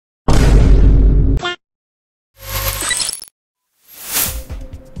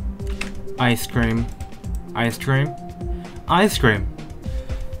Ice cream. Ice cream. Ice cream.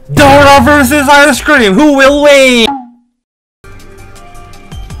 Dora versus ice cream! Who will win?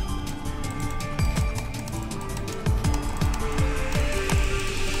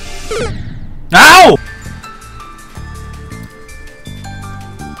 Ow!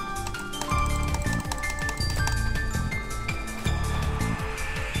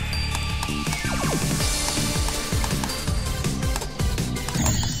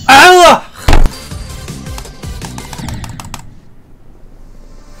 Ow!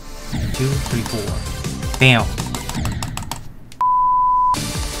 2, 3, 4. Damn.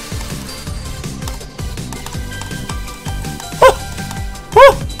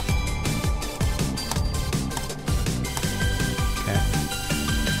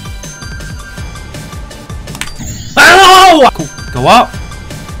 Cool. Go up.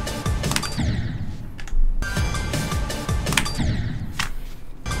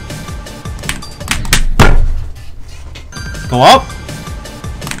 Go up.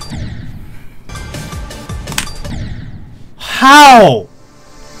 How?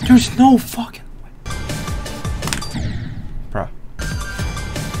 There's no fucking way. Bruh.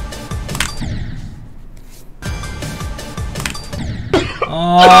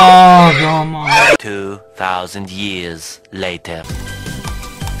 Oh, come on. 2,000 years later.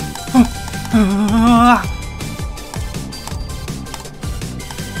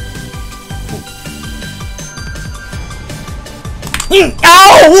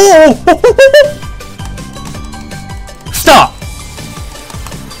 Ow! Stop!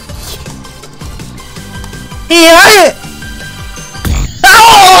 Yeah!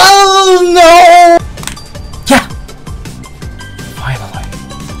 Oh no! Yeah! Finally.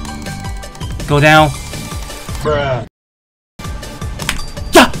 Go down. Bruh.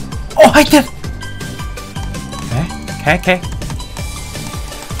 Yeah! Oh, I did! Okay.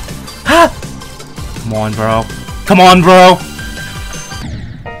 Ah! Come on, bro. Come on, bro!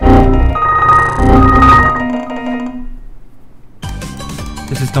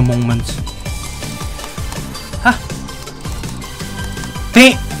 This is the moment. Huh?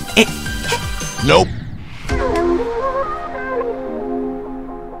 Nope.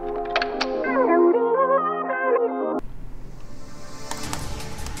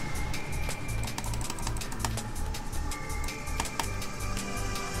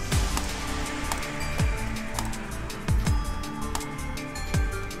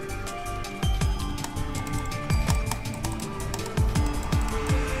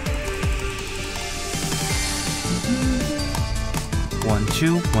 One,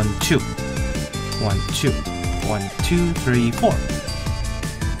 two, 1, 2. 1, 2. 1, 2, 3, 4.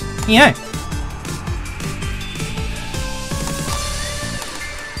 Yeah.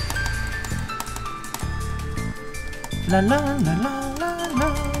 La la la la la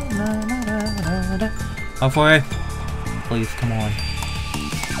la la la. Halfway. Please, come on. 1,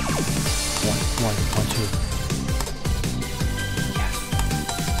 1, 2. Yes.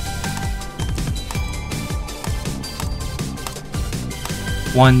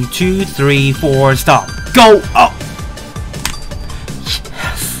 1, 2, 3, 4. Stop. Go up.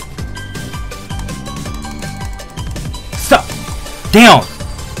 Yes. Stop. Down.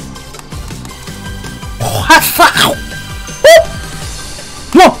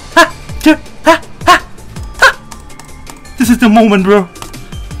 Whoa! This is the moment, bro.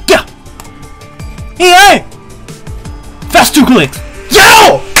 Yeah. Hey! Fast 2 clicks.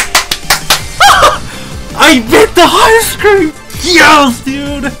 Yo! I beat the ice cream. Yes,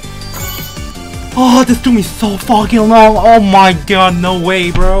 dude. Oh, this took me so fucking long. Oh my god, no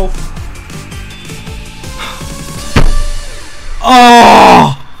way, bro.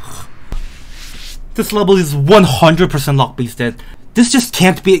 Oh. This level is 100% luck-based. This just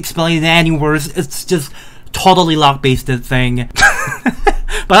can't be explained any worse. It's just totally luck-based thing.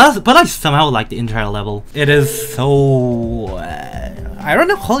 but I somehow like the entire level. It is so... I don't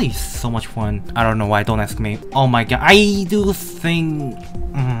know, holy, so much fun. I don't know why, don't ask me. Oh my god, I do think...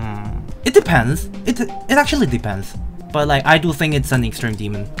 it depends. It actually depends. But like, I do think it's an extreme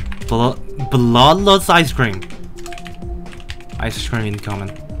demon. Bloodless ice cream. Ice cream incoming.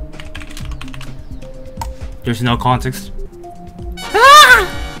 There's no context. Ah!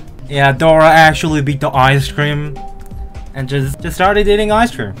 Yeah, Dora actually beat the ice cream and just started eating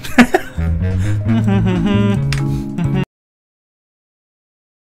ice cream.